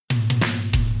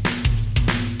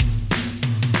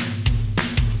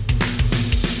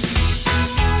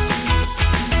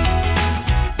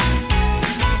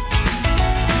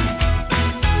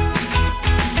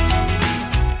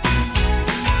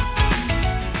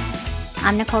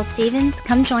I'm Nicole Stevens.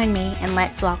 Come join me and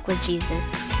let's walk with Jesus.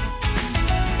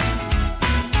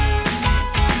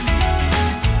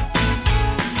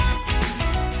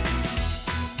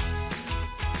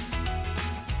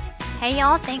 Hey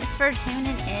y'all, thanks for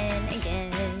tuning in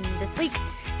again this week.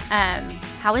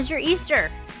 How was your Easter?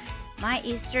 My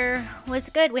Easter was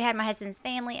good. We had my husband's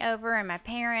family over and my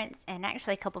parents and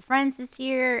actually a couple friends this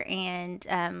year,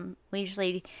 and we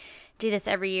usually do this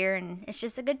every year, and it's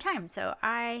just a good time. So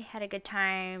I had a good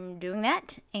time doing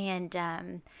that, and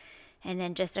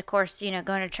then just, of course, going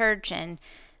to church and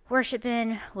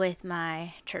worshiping with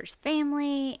my church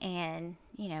family, and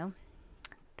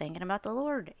thinking about the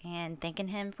Lord and thanking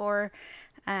Him for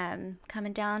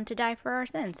coming down to die for our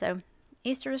sins. So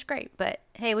Easter was great, but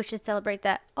hey, we should celebrate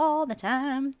that all the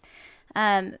time.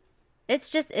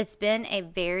 It's been a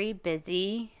very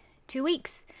busy 2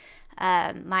 weeks.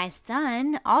 My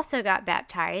son also got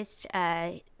baptized,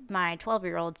 my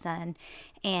 12-year-old son,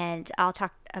 and I'll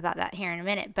talk about that here in a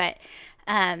minute, but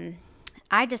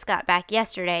I just got back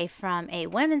yesterday from a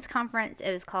women's conference.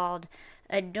 It was called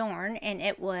Adorn, and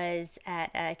it was at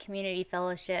a Community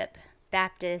Fellowship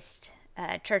Baptist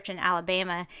church in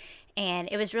Alabama, and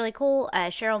it was really cool.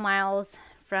 Cheryl Miles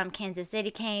from Kansas City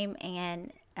came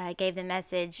and gave the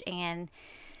message, and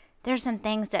there's some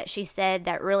things that she said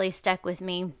that really stuck with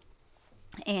me.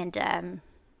 And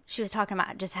she was talking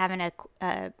about just having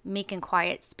a meek and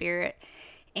quiet spirit,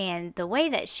 and the way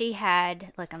that she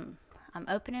had, like, I'm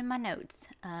opening my notes,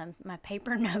 my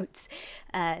paper notes.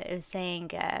 It was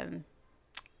saying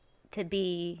to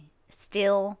be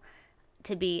still,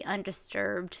 to be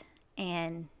undisturbed,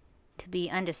 and to be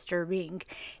undisturbing.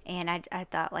 And I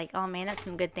thought, like, oh man, that's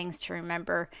some good things to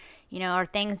remember. Are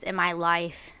things in my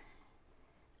life,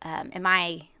 am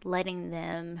I letting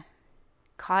them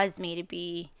cause me to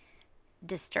be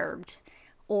disturbed,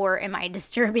 or am I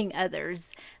disturbing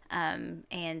others?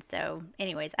 And so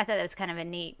anyways, I thought that was kind of a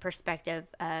neat perspective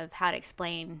of how to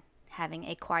explain having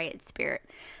a quiet spirit.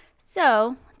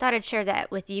 So thought I'd share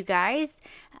that with you guys.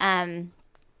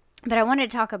 But I wanted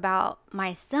to talk about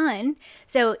my son.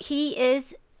 So he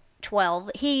is 12.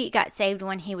 He got saved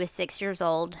when he was 6 years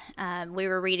old. We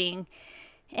were reading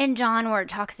in John where it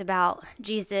talks about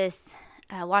Jesus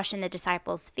washing the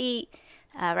disciples' feet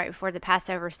right before the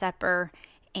Passover supper,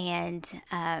 and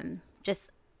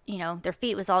just, their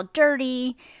feet was all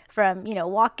dirty from,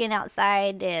 walking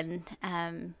outside,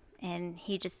 and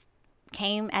he just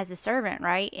came as a servant,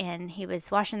 right? And he was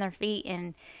washing their feet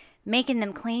and making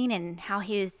them clean, and how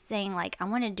he was saying, like, I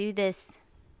want to do this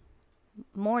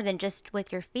more than just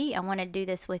with your feet. I want to do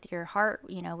this with your heart,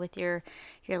 with your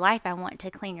life. I want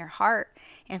to clean your heart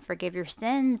and forgive your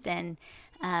sins. And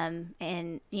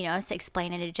I was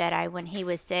explaining to Jedi when he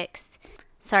was 6.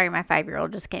 Sorry, my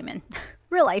 5-year-old just came in.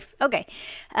 Real life. Okay.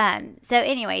 So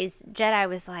anyways, Jedi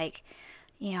was like,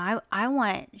 I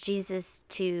want Jesus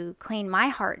to clean my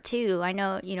heart too. I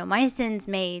know, my sins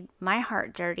made my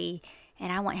heart dirty,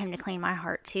 and I want Him to clean my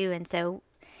heart too. And so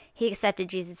he accepted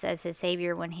Jesus as his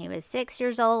Savior when he was 6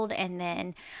 years old. And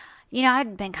then,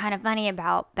 I'd been kind of funny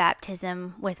about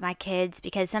baptism with my kids,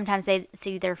 because sometimes they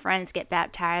see their friends get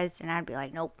baptized, and I'd be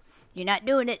like, nope, you're not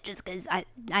doing it just because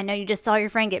I know you just saw your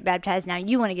friend get baptized. Now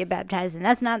you want to get baptized, and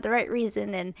that's not the right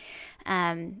reason.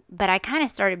 And but I kind of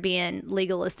started being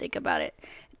legalistic about it,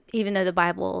 even though the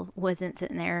Bible wasn't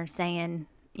sitting there saying,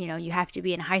 you have to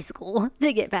be in high school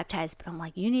to get baptized. But I'm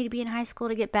like, you need to be in high school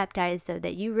to get baptized so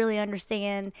that you really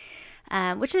understand,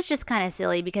 which was just kind of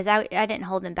silly, because I didn't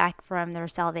hold them back from their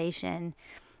salvation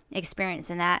experience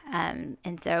in that.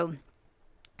 And so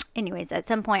anyways, at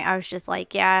some point I was just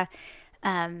like, yeah,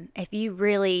 if you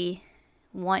really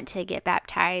want to get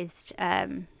baptized,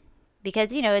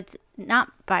 because, it's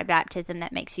not by baptism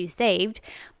that makes you saved,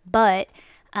 but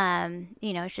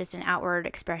it's just an outward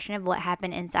expression of what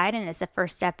happened inside, and it's the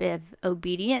first step of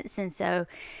obedience. And so,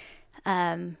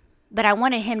 but I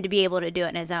wanted him to be able to do it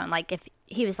on his own. Like, if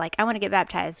he was like, I want to get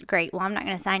baptized, great. Well, I'm not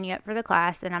going to sign you up for the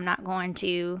class, and I'm not going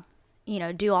to,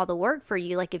 do all the work for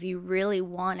you. Like, if you really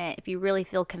want it, if you really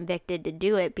feel convicted to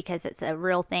do it because it's a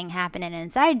real thing happening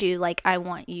inside you, like, I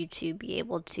want you to be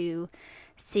able to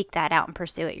seek that out and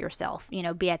pursue it yourself,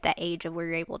 be at that age of where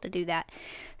you're able to do that.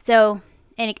 So,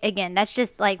 and again, that's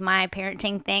just like my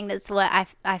parenting thing. That's what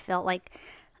I felt like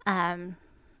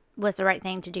was the right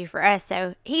thing to do for us.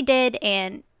 So he did,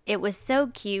 and it was so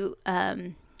cute.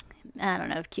 I don't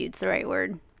know if cute's the right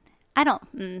word.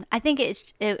 I think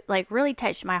it like really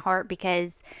touched my heart,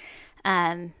 because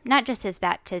not just his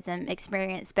baptism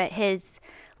experience, but his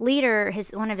leader,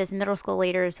 one of his middle school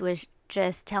leaders, was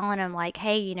just telling him, like,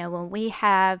 hey, when we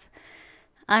have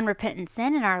unrepentant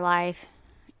sin in our life,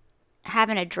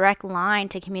 having a direct line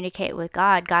to communicate with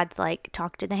God. God's like,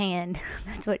 talk to the hand.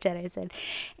 That's what Jedi said.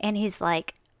 And he's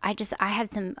like, I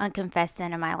have some unconfessed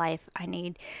sin in my life. I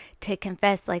need to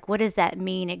confess. Like, what does that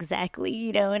mean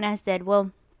exactly? And I said,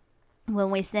 well,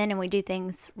 when we sin and we do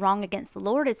things wrong against the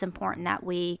Lord, it's important that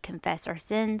we confess our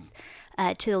sins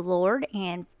to the Lord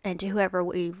and to whoever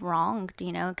we've wronged,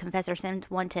 confess our sins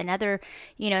one to another,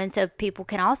 and so people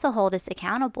can also hold us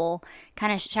accountable,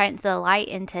 kind of shines a light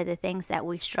into the things that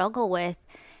we struggle with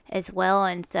as well.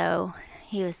 And so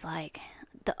he was like,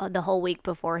 the whole week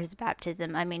before his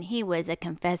baptism, I mean, he was a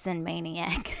confessing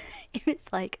maniac. He was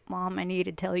like, Mom, I need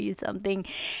to tell you something.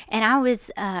 And I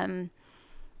was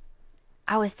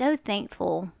so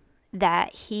thankful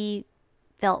that he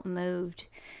felt moved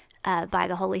by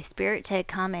the Holy Spirit to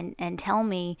come and tell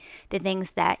me the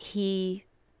things that he,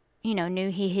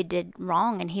 knew he had did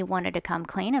wrong, and he wanted to come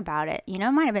clean about it. It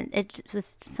might have been, it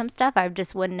was some stuff I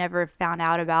just would never found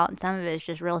out about. And some of it is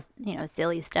just real,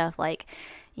 silly stuff like,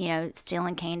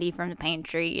 stealing candy from the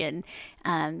pantry and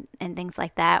things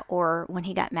like that. Or when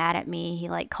he got mad at me, he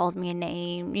like called me a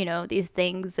name, these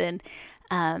things. And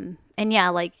yeah,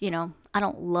 like, I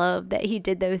don't love that he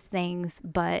did those things,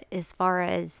 but as far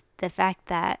as the fact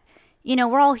that,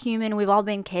 we're all human, we've all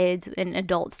been kids and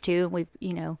adults too. And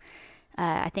we've,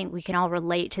 I think we can all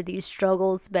relate to these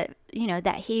struggles, but,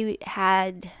 that he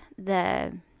had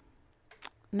the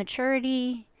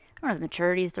maturity, I don't know if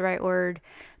maturity is the right word,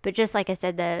 but just like I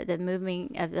said, the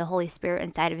moving of the Holy Spirit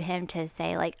inside of him to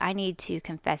say, like, I need to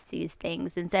confess these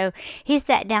things. And so he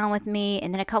sat down with me,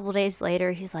 and then a couple days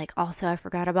later, he's like, also, I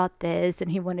forgot about this,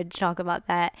 and he wanted to talk about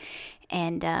that.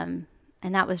 And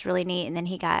that was really neat. And then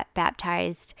he got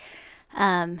baptized.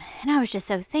 And I was just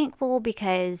so thankful,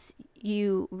 because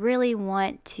you really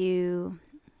want to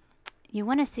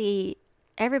see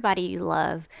everybody you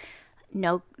love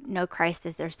know Christ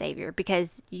as their Savior,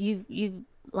 because you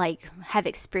like have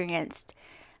experienced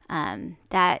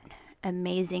that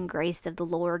amazing grace of the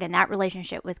Lord and that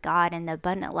relationship with God and the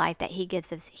abundant life that he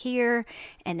gives us here,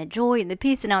 and the joy and the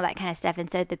peace and all that kind of stuff. And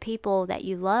so the people that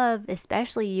you love,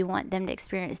 especially, you want them to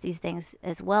experience these things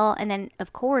as well. And then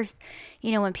of course,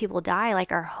 when people die,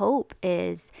 like, our hope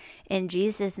is in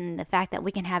Jesus and the fact that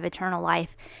we can have eternal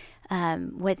life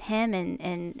with him,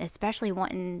 and especially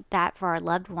wanting that for our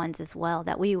loved ones as well,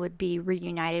 that we would be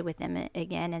reunited with them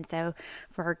again. And so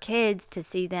for our kids to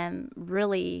see them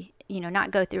really,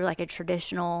 not go through like a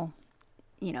traditional,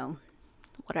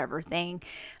 whatever thing,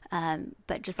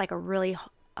 but just like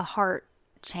a heart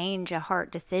change, a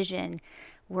heart decision,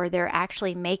 where they're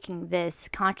actually making this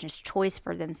conscious choice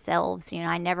for themselves.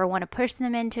 I never want to push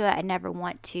them into it. I never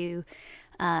want to,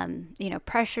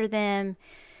 pressure them,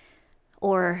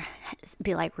 or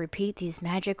be like, repeat these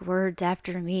magic words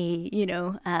after me.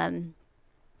 I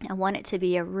want it to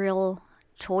be a real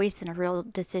choice and a real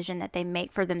decision that they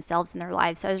make for themselves in their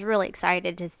lives. So I was really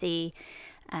excited to see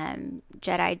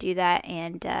Jedi do that.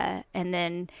 And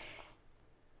then,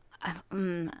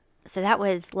 so that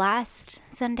was last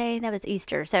Sunday. That was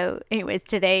Easter. So anyways,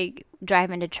 today,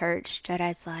 driving to church,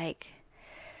 Jedi's like,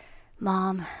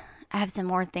 Mom, I have some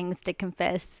more things to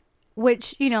confess.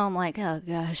 Which, I'm like, oh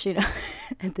gosh,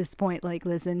 at this point, like,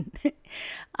 listen,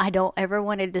 I don't ever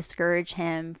want to discourage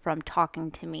him from talking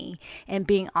to me and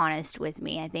being honest with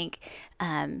me. I think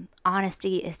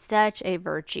honesty is such a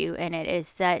virtue, and it is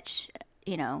such,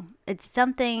 it's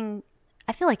something,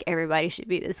 I feel like everybody should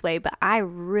be this way, but I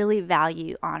really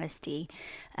value honesty.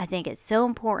 I think it's so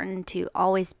important to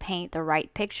always paint the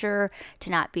right picture, to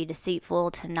not be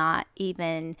deceitful, to not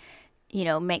even,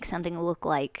 make something look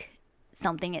like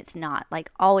something it's not.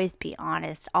 Like, always be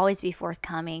honest, always be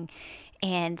forthcoming.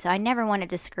 And so I never want to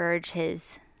discourage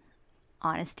his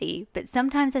honesty. But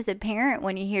sometimes as a parent,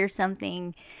 when you hear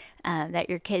something that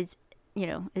your kids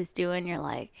is doing, you're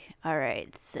like, all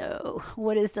right, so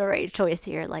what is the right choice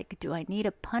here? Like, do I need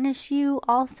to punish you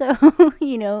also?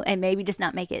 And maybe just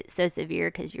not make it so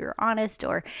severe because you're honest,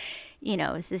 or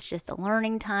is this just a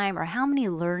learning time, or how many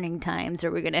learning times are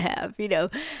we going to have,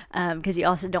 because you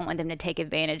also don't want them to take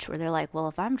advantage where they're like, well,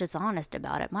 if I'm just honest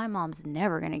about it, my mom's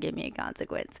never going to give me a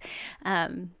consequence.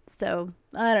 So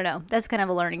I don't know. That's kind of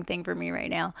a learning thing for me right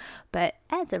now. But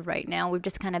as of right now, we've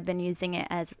just kind of been using it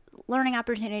as learning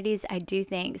opportunities. I do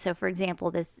think, so for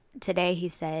example, today he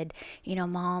said,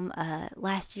 Mom,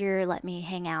 last year let me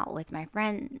hang out with my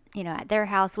friend, at their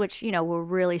house, which, we're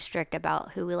really strict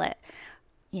about who we let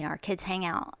our kids hang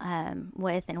out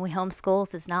with, and we homeschool,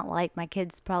 so it's not like my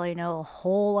kids probably know a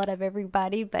whole lot of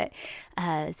everybody, but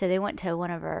so they went to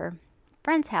one of his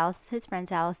friend's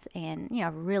house, and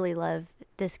really love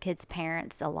this kid's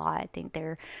parents a lot. I think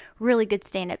they're really good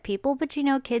stand-up people, but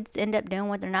kids end up doing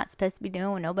what they're not supposed to be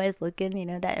doing when nobody's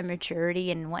looking, that immaturity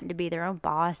and wanting to be their own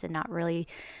boss and not really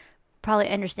probably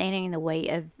understanding the weight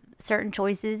of certain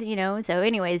choices, So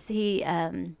anyways, he,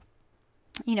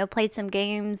 played some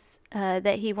games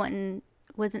that he wasn't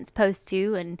supposed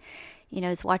to, and,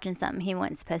 was watching something he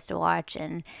wasn't supposed to watch.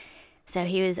 And so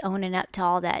he was owning up to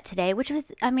all that today, which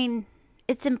was,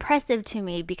 it's impressive to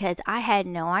me because I had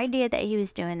no idea that he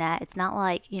was doing that. It's not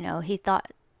like, he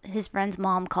thought his friend's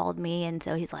mom called me and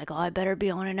so he's like, oh, I better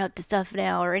be owning up to stuff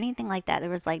now or anything like that. There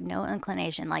was like no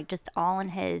inclination, like just all in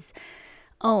his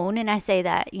own. And I say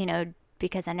that,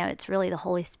 because I know it's really the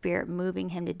Holy Spirit moving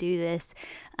him to do this,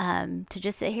 to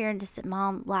just sit here and just say,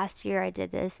 Mom, last year I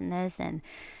did this and this, and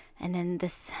then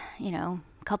this, a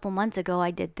couple months ago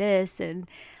I did this, and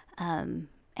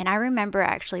I remember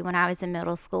actually when I was in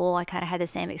middle school, I kind of had the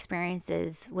same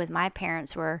experiences with my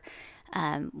parents where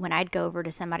when I'd go over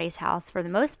to somebody's house, for the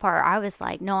most part, I was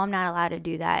like, no, I'm not allowed to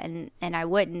do that, and I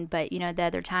wouldn't. But the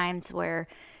other times where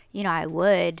I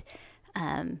would,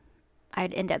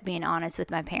 I'd end up being honest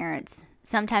with my parents.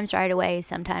 Sometimes right away,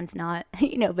 sometimes not,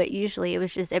 but usually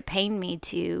it pained me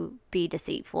to be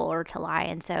deceitful or to lie.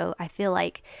 And so I feel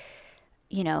like,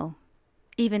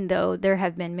 even though there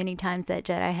have been many times that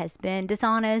Jedi has been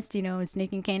dishonest,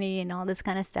 sneaking candy and all this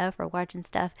kind of stuff or watching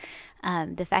stuff,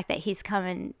 the fact that he's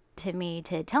coming to me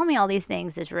to tell me all these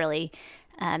things is really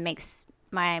makes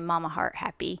my mama heart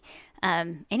happy.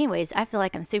 Anyways, I feel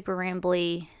like I'm super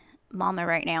rambly mama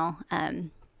right now.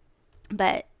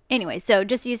 But anyway, so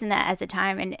just using that as a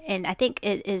time, and I think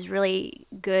it is really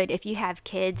good if you have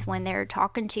kids when they're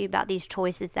talking to you about these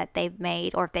choices that they've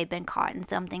made, or if they've been caught in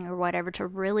something or whatever, to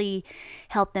really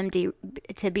help them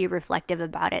to be reflective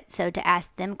about it. So to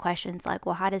ask them questions like,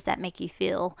 well, how does that make you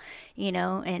feel?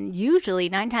 And usually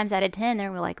 9 times out of 10,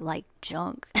 they're like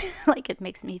junk. Like, it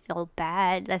makes me feel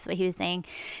bad. That's what he was saying.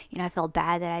 I felt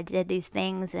bad that I did these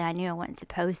things and I knew I wasn't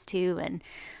supposed to. And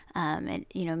it,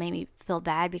 made me feel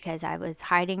bad because I was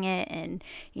hiding it, and,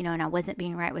 and I wasn't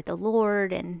being right with the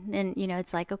Lord. And then,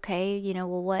 it's like, okay,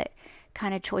 well, what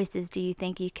kind of choices do you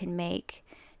think you can make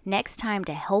next time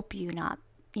to help you not,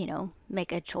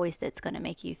 make a choice that's going to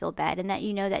make you feel bad and that,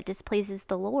 that displeases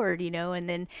the Lord, and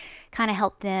then kind of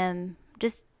help them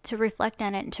just to reflect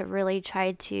on it and to really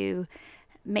try to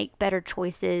make better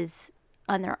choices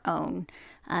on their own,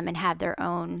 and have their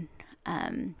own,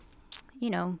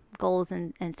 goals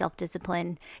and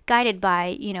self-discipline guided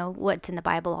by, what's in the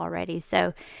Bible already.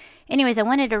 So anyways, I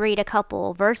wanted to read a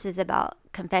couple verses about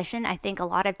confession. I think a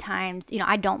lot of times,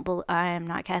 I am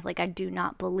not Catholic. I do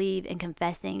not believe in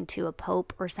confessing to a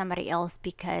pope or somebody else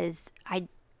because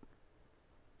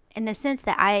in the sense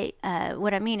that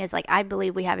what I mean is, like, I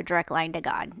believe we have a direct line to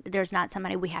God. There's not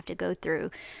somebody we have to go through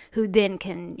who then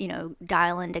can,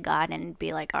 dial into God and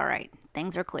be like, all right,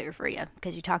 things are clear for you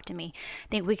because you talked to me. I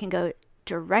think we can go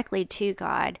directly to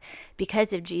God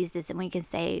because of Jesus, and we can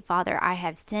say, Father, I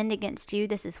have sinned against you.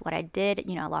 This is what I did.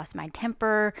 I lost my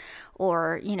temper,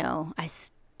 or, I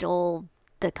stole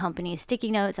the company's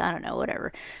sticky notes. I don't know,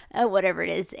 whatever it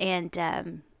is. And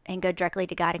go directly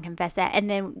to God and confess that. And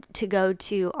then to go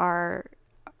to our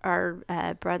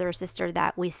brother or sister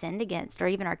that we sinned against, or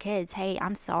even our kids. Hey,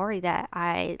 I'm sorry that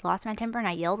I lost my temper and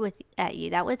I yelled at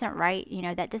you. That wasn't right.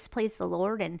 That displeased the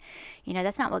Lord, and,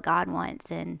 that's not what God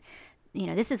wants. And,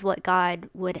 this is what God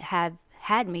would have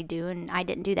had me do, and I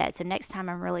didn't do that. So next time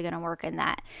I'm really going to work in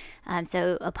that.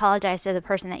 So apologize to the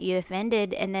person that you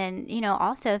offended. And then,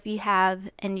 also if you have,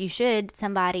 and you should,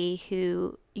 somebody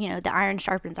who, the iron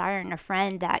sharpens iron, a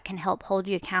friend that can help hold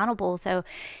you accountable. So,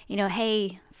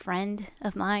 hey, friend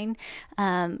of mine,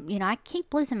 I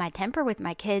keep losing my temper with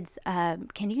my kids.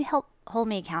 Can you help hold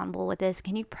me accountable with this?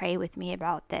 Can you pray with me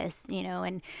about this?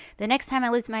 And the next time I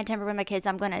lose my temper with my kids,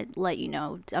 I'm going to let you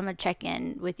know. I'm going to check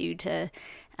in with you to,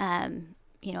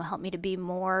 help me to be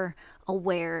more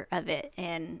aware of it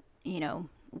and,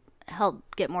 help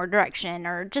get more direction,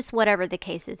 or just whatever the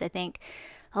case is. I think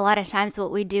a lot of times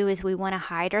what we do is we want to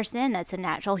hide our sin. That's a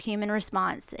natural human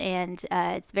response. And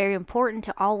it's very important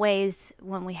to always,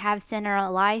 when we have sin in our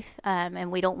life,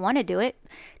 and we don't want to do it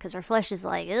because our flesh is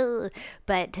like, ugh,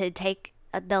 but to take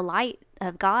the light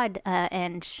of God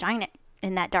and shine it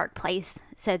in that dark place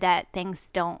so that things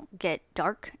don't get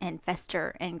dark and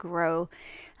fester and grow,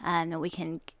 that we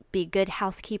can be good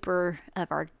housekeeper of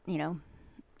our,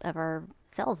 of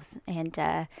ourselves. And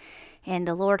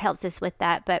the Lord helps us with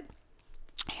that. But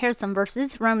Here's some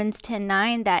verses. Romans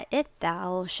 10:9, that if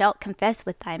thou shalt confess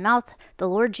with thy mouth the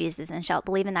Lord Jesus, and shalt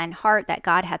believe in thine heart that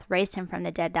God hath raised him from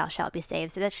the dead, thou shalt be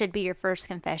saved. So that should be your first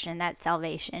confession. That's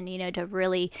salvation. To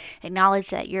really acknowledge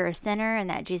that you're a sinner and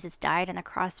that Jesus died on the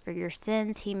cross for your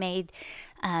sins. He made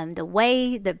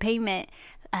the payment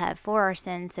for our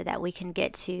sins so that we can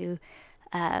get to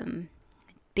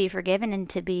be forgiven and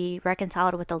to be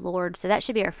reconciled with the Lord. So that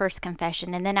should be our first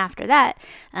confession. And then after that,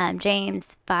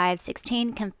 James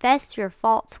 5:16, confess your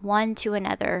faults one to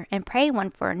another and pray one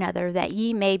for another that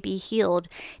ye may be healed.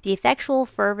 The effectual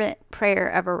fervent prayer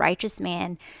of a righteous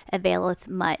man availeth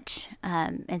much.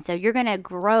 And so you're going to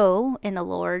grow in the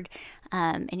Lord,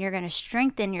 and you're going to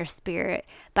strengthen your spirit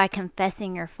by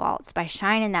confessing your faults, by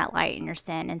shining that light in your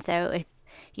sin. And so if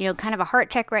kind of a heart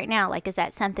check right now. Like, is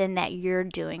that something that you're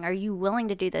doing? Are you willing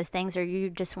to do those things? Or are you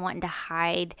just wanting to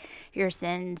hide your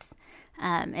sins?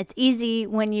 It's easy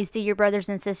when you see your brothers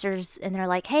and sisters and they're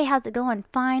like, hey, how's it going?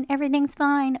 Fine. Everything's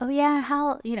fine. Oh yeah.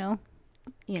 How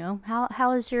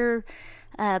is your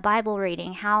Bible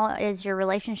reading? How is your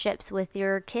relationships with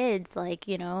your kids? Like,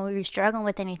 are you struggling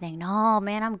with anything? No,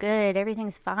 man, I'm good.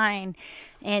 Everything's fine.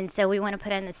 And so we want to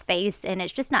put in this face, and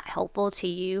it's just not helpful to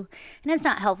you, and it's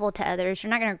not helpful to others. You're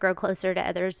not going to grow closer to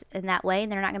others in that way,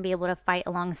 and they're not going to be able to fight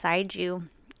alongside you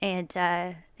and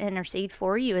intercede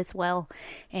for you as well.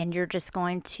 And you're just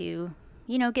going to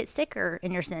get sicker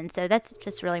in your sin. So that's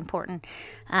just really important.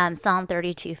 Psalm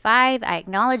 32:5, I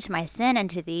acknowledge my sin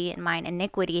unto thee, and mine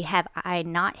iniquity have I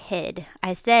not hid.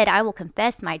 I said, I will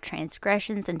confess my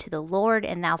transgressions unto the Lord,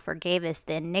 and thou forgavest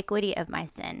the iniquity of my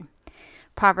sin.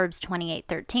 Proverbs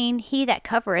 28:13, he that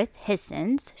covereth his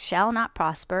sins shall not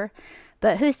prosper,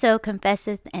 but whoso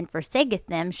confesseth and forsaketh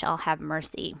them shall have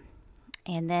mercy.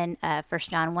 And then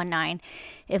 1 John 1:9,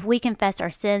 if we confess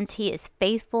our sins, he is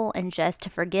faithful and just to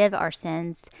forgive our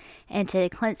sins and to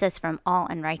cleanse us from all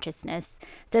unrighteousness.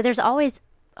 So there's always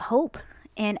hope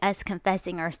in us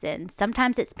confessing our sins.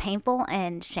 Sometimes it's painful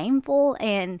and shameful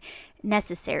and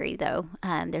necessary, though.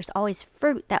 There's always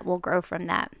fruit that will grow from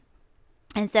that.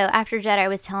 And so after Jedi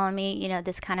was telling me,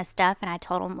 this kind of stuff, and I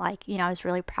told him, I was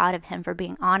really proud of him for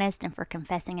being honest and for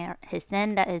confessing his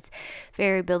sin. That is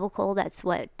very biblical. That's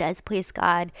what does please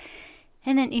God.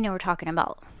 And then, we're talking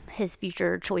about his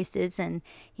future choices, and,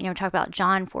 we're talking about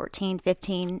John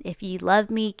 14:15. If ye love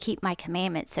me, keep my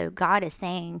commandments. So God is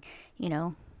saying,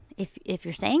 if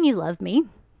you're saying you love me,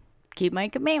 keep my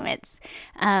commandments.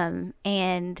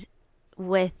 And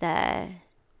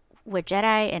with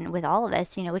Jedi and with all of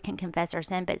us, we can confess our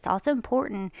sin, but it's also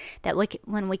important that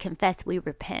when we confess, we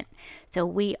repent. So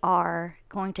we are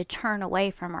going to turn away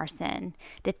from our sin.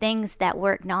 The things that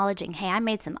we're acknowledging, hey, I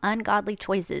made some ungodly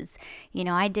choices.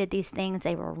 I did these things,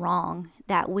 they were wrong,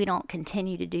 that we don't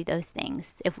continue to do those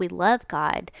things. If we love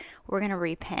God, we're going to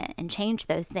repent and change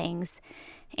those things.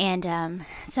 And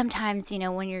sometimes,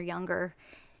 when you're younger,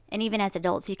 and even as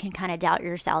adults, you can kind of doubt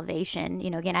your salvation.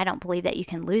 Again, I don't believe that you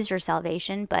can lose your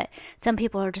salvation, but some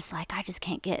people are just like, I just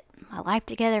can't get my life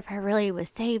together. If I really was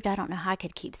saved, I don't know how I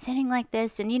could keep sinning like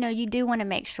this. And, you do want to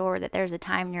make sure that there's a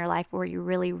time in your life where you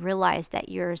really realize that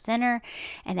you're a sinner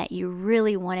and that you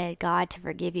really wanted God to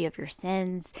forgive you of your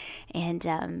sins, and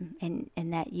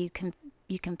that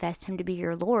you confessed him to be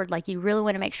your Lord. Like, you really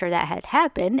want to make sure that had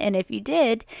happened. And if you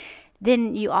did,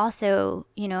 then you also,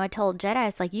 I told Jedi,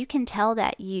 it's like, you can tell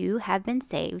that you have been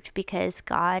saved because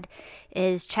God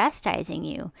is chastising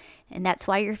you. And that's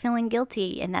why you're feeling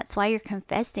guilty. And that's why you're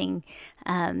confessing.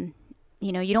 You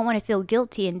don't want to feel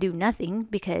guilty and do nothing,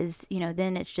 because,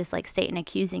 then it's just like Satan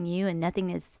accusing you and nothing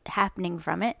is happening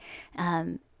from it.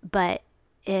 But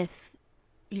if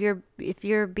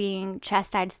you're being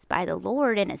chastised by the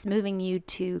Lord and it's moving you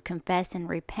to confess and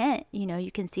repent, you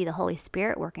can see the Holy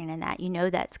Spirit working in that.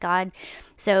 That's God.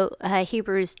 So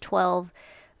Hebrews 12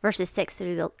 verses 6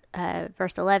 through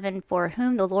verse 11, for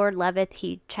whom the Lord loveth,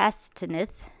 he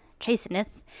chasteneth,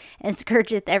 and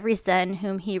scourgeth every son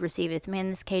whom he receiveth.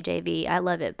 Man, this KJV, I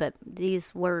love it, but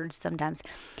these words sometimes.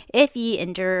 If ye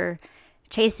endure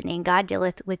chastening, God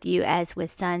dealeth with you as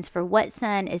with sons. For what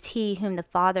son is he whom the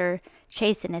Father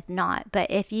chasteneth not?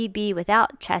 But if ye be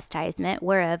without chastisement,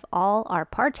 whereof all are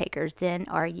partakers, then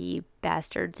are ye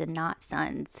bastards and not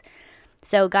sons.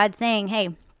 So God's saying,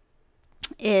 hey,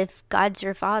 if God's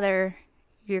your Father,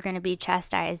 you're going to be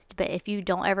chastised. But if you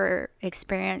don't ever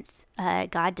experience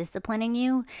God disciplining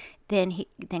you, then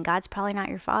God's probably not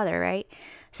your Father, right?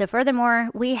 So furthermore,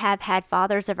 we have had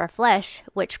fathers of our flesh,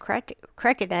 which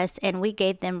corrected us, and we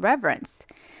gave them reverence.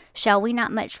 Shall we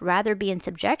not much rather be in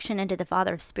subjection unto the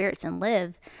Father of spirits and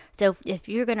live? So if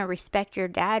you're going to respect your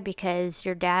dad because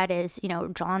your dad is,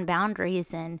 drawing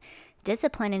boundaries and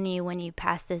disciplining you when you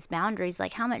pass those boundaries,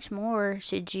 like how much more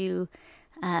should you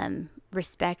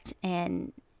respect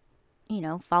and,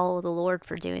 follow the Lord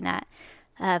for doing that?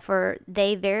 For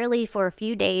they verily for a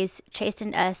few days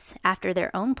chastened us after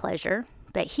their own pleasure,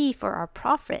 but he for our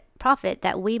profit,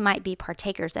 that we might be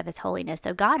partakers of his holiness.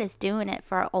 So God is doing it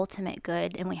for our ultimate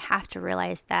good, and we have to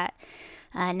realize that.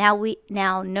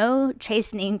 Now no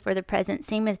chastening for the present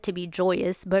seemeth to be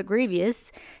joyous, but grievous.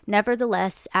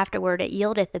 Nevertheless, afterward it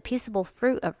yieldeth the peaceable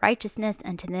fruit of righteousness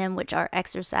unto them which are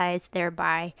exercised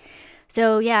thereby.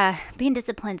 So yeah, being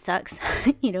disciplined sucks.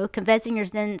 Confessing your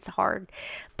sins is hard,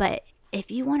 but if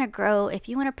you want to grow, if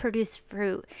you want to produce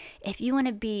fruit, if you want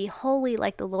to be holy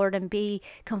like the Lord and be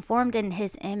conformed in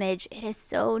his image, it is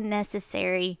so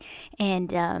necessary.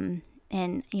 And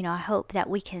I hope that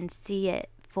we can see it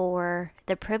for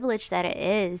the privilege that it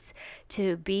is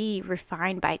to be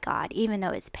refined by God, even though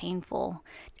it's painful.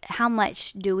 How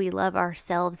much do we love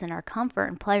ourselves and our comfort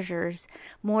and pleasures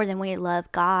more than we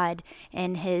love God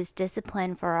and his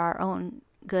discipline for our own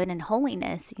good and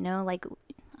holiness?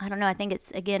 I don't know. I think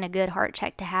it's, again, a good heart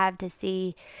check to have to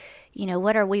see,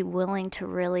 what are we willing to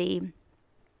really,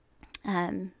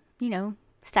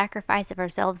 sacrifice of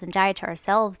ourselves and die to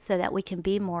ourselves so that we can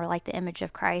be more like the image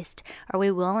of Christ? Are we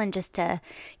willing just to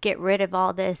get rid of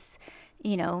all this,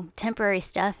 temporary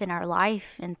stuff in our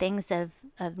life and things of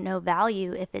no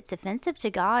value if it's offensive to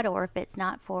God or if it's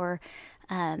not for,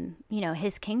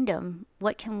 his kingdom?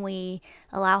 What can we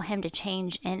allow him to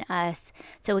change in us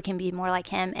so we can be more like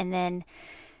him? And then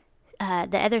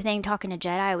the other thing, talking to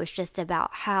Jedi, was just about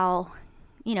how,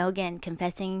 again,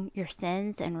 confessing your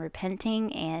sins and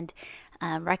repenting and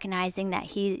recognizing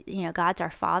that God's our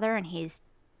Father and he's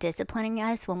disciplining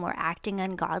us when we're acting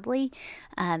ungodly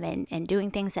and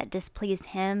doing things that displease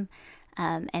him.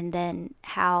 And then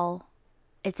how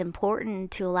it's important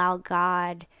to allow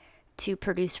God to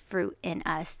produce fruit in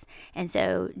us. And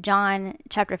so John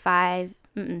chapter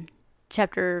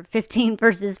 15,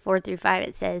 verses 4-5,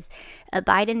 it says,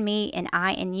 "Abide in me, and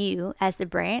I in you, as the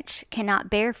branch cannot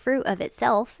bear fruit of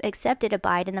itself, except it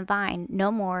abide in the vine.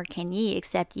 No more can ye,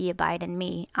 except ye abide in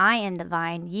me. I am the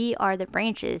vine, ye are the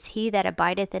branches. He that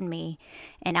abideth in me,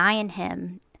 and I in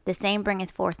him, the same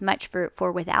bringeth forth much fruit,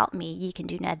 for without me ye can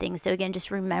do nothing." So again, just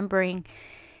remembering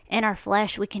in our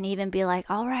flesh, we can even be like,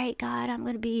 all right, God, I'm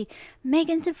going to be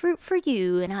making some fruit for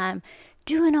you, and I'm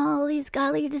doing all these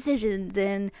godly decisions,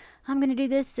 and I'm going to do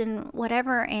this and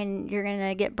whatever, and you're going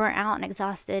to get burnt out and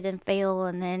exhausted and fail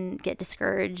and then get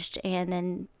discouraged and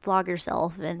then flog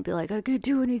yourself and be like, I can't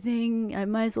do anything, I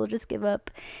might as well just give up,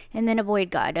 and then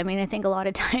avoid God. I mean, I think a lot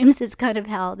of times it's kind of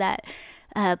how that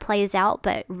plays out,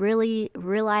 but really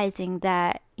realizing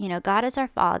that, God is our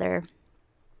Father.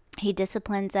 He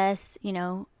disciplines us,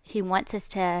 he wants us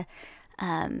to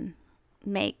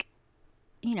make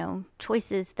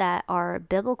choices that are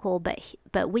biblical,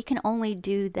 but we can only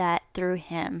do that through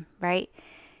him, right?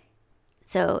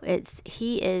 So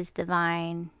he is the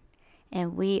vine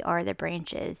and we are the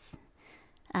branches.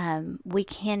 We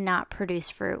cannot produce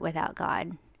fruit without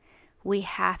God. We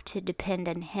have to depend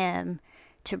on him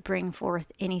to bring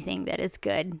forth anything that is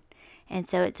good. And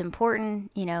so it's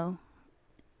important,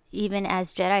 even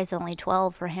as Jedi's only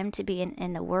 12, for him to be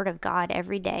in the Word of God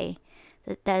every day.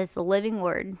 That is the living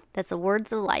word. That's the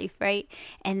words of life, right?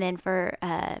 And then for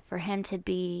him to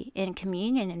be in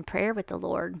communion and prayer with the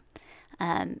Lord,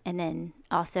 and then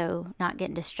also not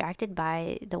getting distracted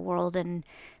by the world and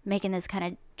making those kind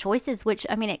of choices. Which,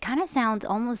 I mean, it kind of sounds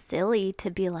almost silly to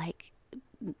be like,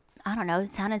 I don't know, it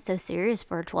sounded so serious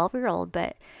for a 12-year-old,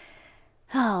 but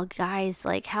oh, guys,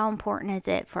 like, how important is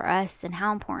it for us, and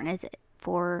how important is it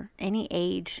for any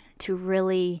age to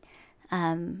really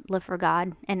live for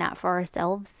God and not for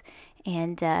ourselves,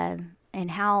 and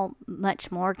how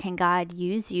much more can God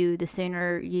use you the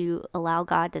sooner you allow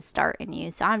God to start in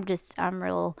you. So I'm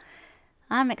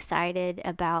excited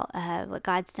about what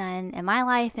God's done in my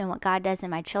life and what God does in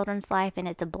my children's life, and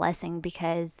it's a blessing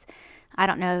because I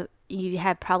don't know, you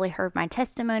have probably heard my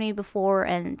testimony before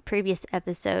and previous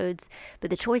episodes, but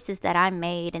the choices that I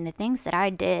made and the things that I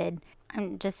did,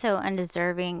 I'm just so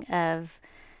undeserving of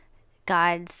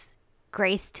God's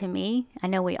grace to me. I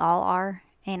know we all are,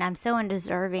 and I'm so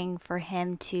undeserving for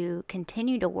him to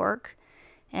continue to work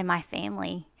in my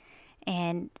family,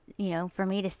 and for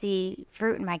me to see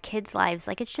fruit in my kids' lives.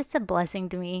 Like, it's just a blessing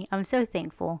to me. I'm so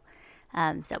thankful.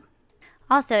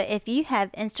 Also, if you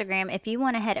have Instagram, if you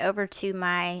want to head over to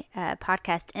my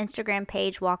podcast Instagram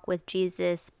page, Walk with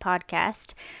Jesus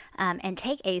Podcast, and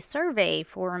take a survey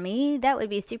for me, that would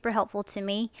be super helpful to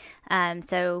me.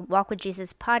 So Walk with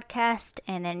Jesus Podcast,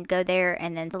 and then go there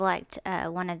and then select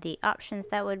one of the options.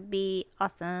 That would be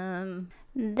awesome.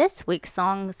 This week's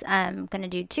songs, I'm going to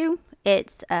do two.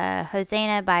 It's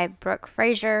Hosanna by Brooke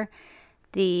Fraser.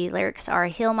 The lyrics are,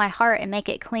 heal my heart and make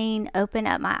it clean, open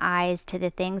up my eyes to the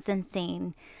things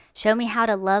unseen. Show me how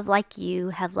to love like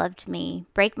you have loved me.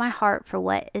 Break my heart for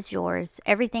what is yours,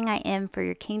 everything I am for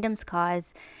your kingdom's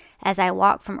cause, as I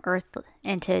walk from earth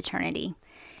into eternity.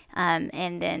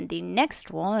 And then the next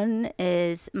one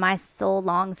is My Soul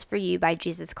Longs for You by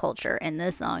Jesus Culture. And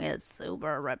this song is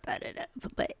super repetitive,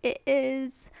 but it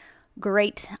is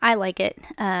great. I like it.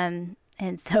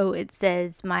 And so it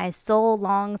says, my soul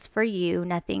longs for you,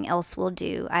 nothing else will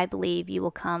do. I believe you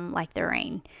will come like the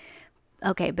rain.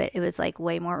 Okay, but it was like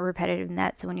way more repetitive than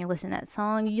that. So when you listen to that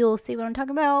song, you'll see what I'm talking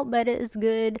about. But it is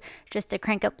good just to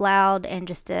crank up loud and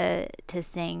just to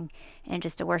sing and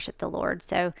just to worship the Lord.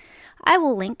 So I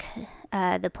will link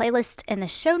the playlist in the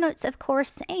show notes, of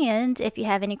course. And if you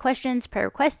have any questions, prayer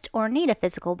requests, or need a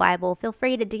physical Bible, feel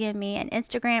free to DM me on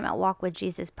Instagram at Walk with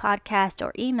Jesus Podcast,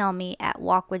 or email me at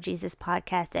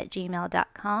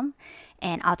walkwithjesuspodcast@gmail.com.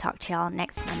 And I'll talk to y'all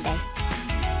next Monday.